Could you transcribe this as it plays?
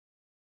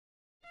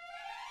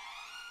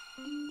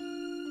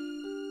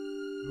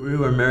We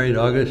were married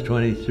August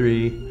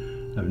 23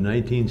 of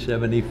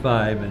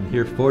 1975, and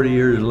here 40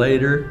 years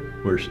later,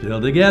 we're still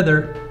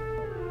together.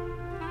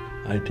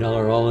 I tell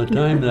her all the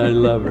time that I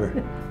love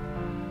her.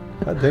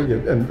 I think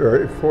you've been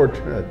very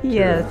fortunate.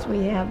 Yes,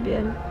 we have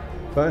been.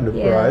 Find a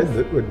bride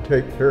that would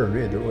take care of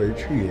me the way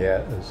she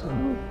has.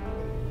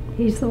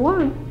 He's the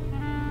one.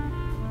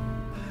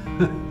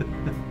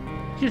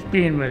 Just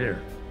being with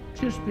her.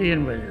 Just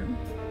being with her.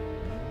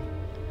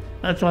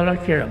 That's all I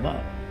care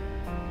about.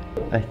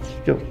 I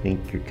still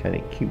think you're kind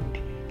of cute.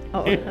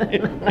 Oh,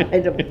 I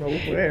don't know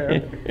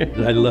where.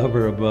 I love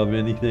her above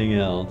anything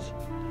else.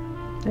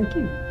 Thank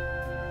you.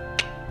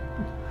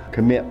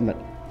 Commitment.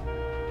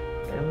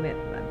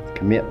 Commitment.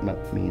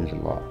 Commitment means a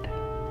lot.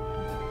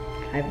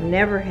 I've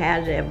never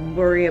had to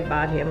worry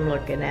about him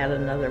looking at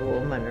another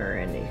woman or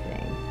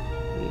anything.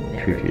 He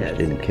never You just does.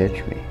 didn't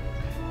catch me.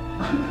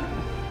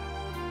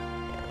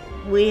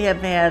 We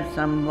have had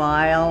some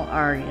vile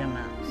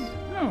arguments.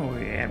 No,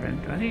 we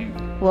haven't, honey.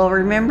 Well,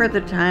 remember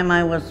the time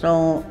I was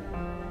so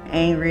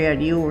angry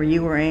at you or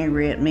you were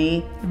angry at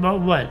me?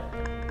 About what?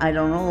 I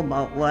don't know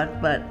about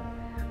what, but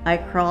I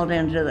crawled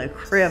into the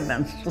crib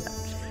and slept.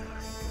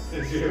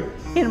 Did you?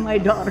 In my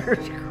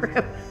daughter's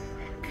crib.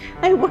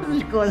 I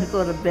wasn't going to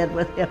go to bed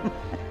with him.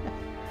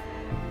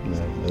 I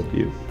love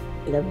you.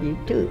 Love you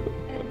too.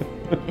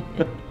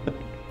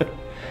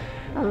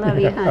 I love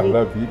you, I honey.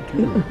 love you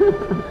too.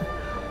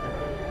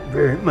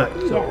 Very much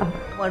so. Yeah.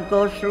 What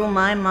goes through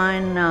my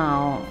mind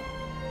now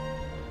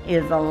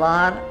is a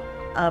lot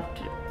of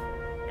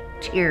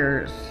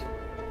tears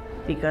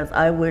because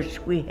I wish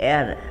we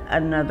had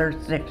another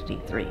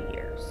 63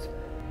 years.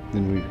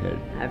 And we've had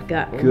I've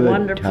got good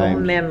wonderful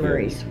times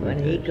memories. together.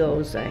 When he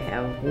goes, I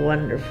have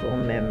wonderful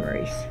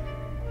memories.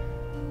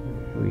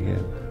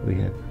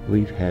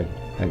 We've had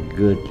a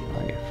good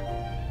life.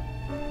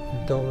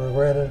 Don't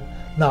regret it,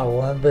 not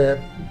one bit.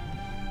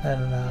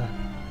 And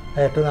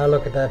after I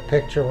look at that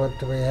picture what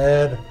we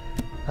had,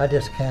 I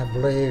just can't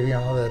believe,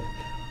 that,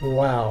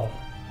 wow,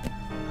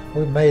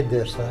 we made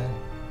this thing.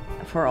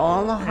 For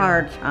all the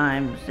hard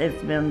times,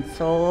 it's been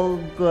so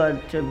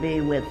good to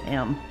be with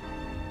him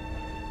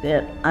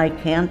that I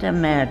can't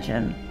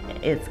imagine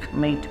it's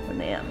coming to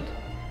an end.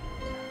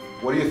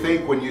 What do you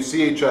think when you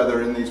see each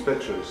other in these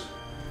pictures?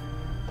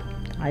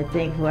 I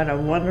think what a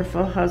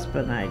wonderful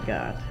husband I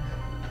got.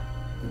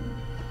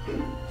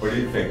 What do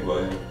you think,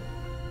 William?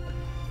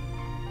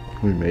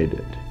 We made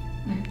it.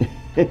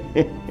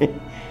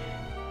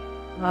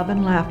 Love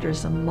and laughter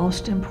is the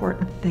most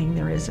important thing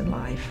there is in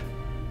life.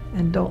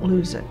 And don't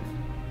lose it.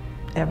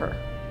 Ever.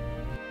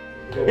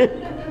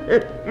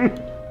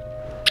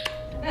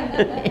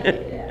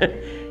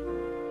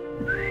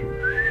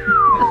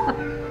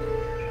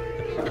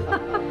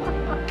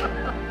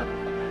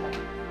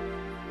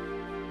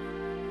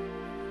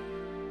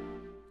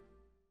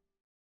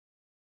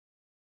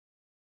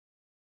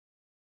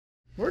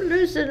 We're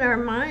losing our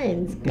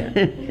minds. Don't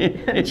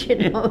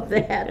you know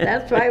that?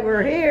 That's why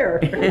we're here.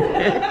 I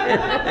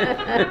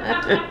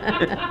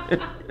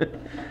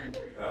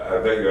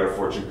bet you got a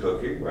fortune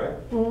cookie, right?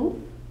 Oh,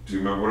 Do you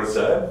remember what it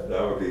said?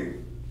 That would be...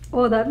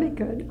 oh, that'd be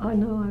good. I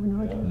know, I have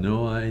no idea.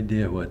 No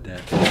idea what that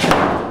is.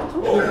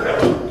 Oh!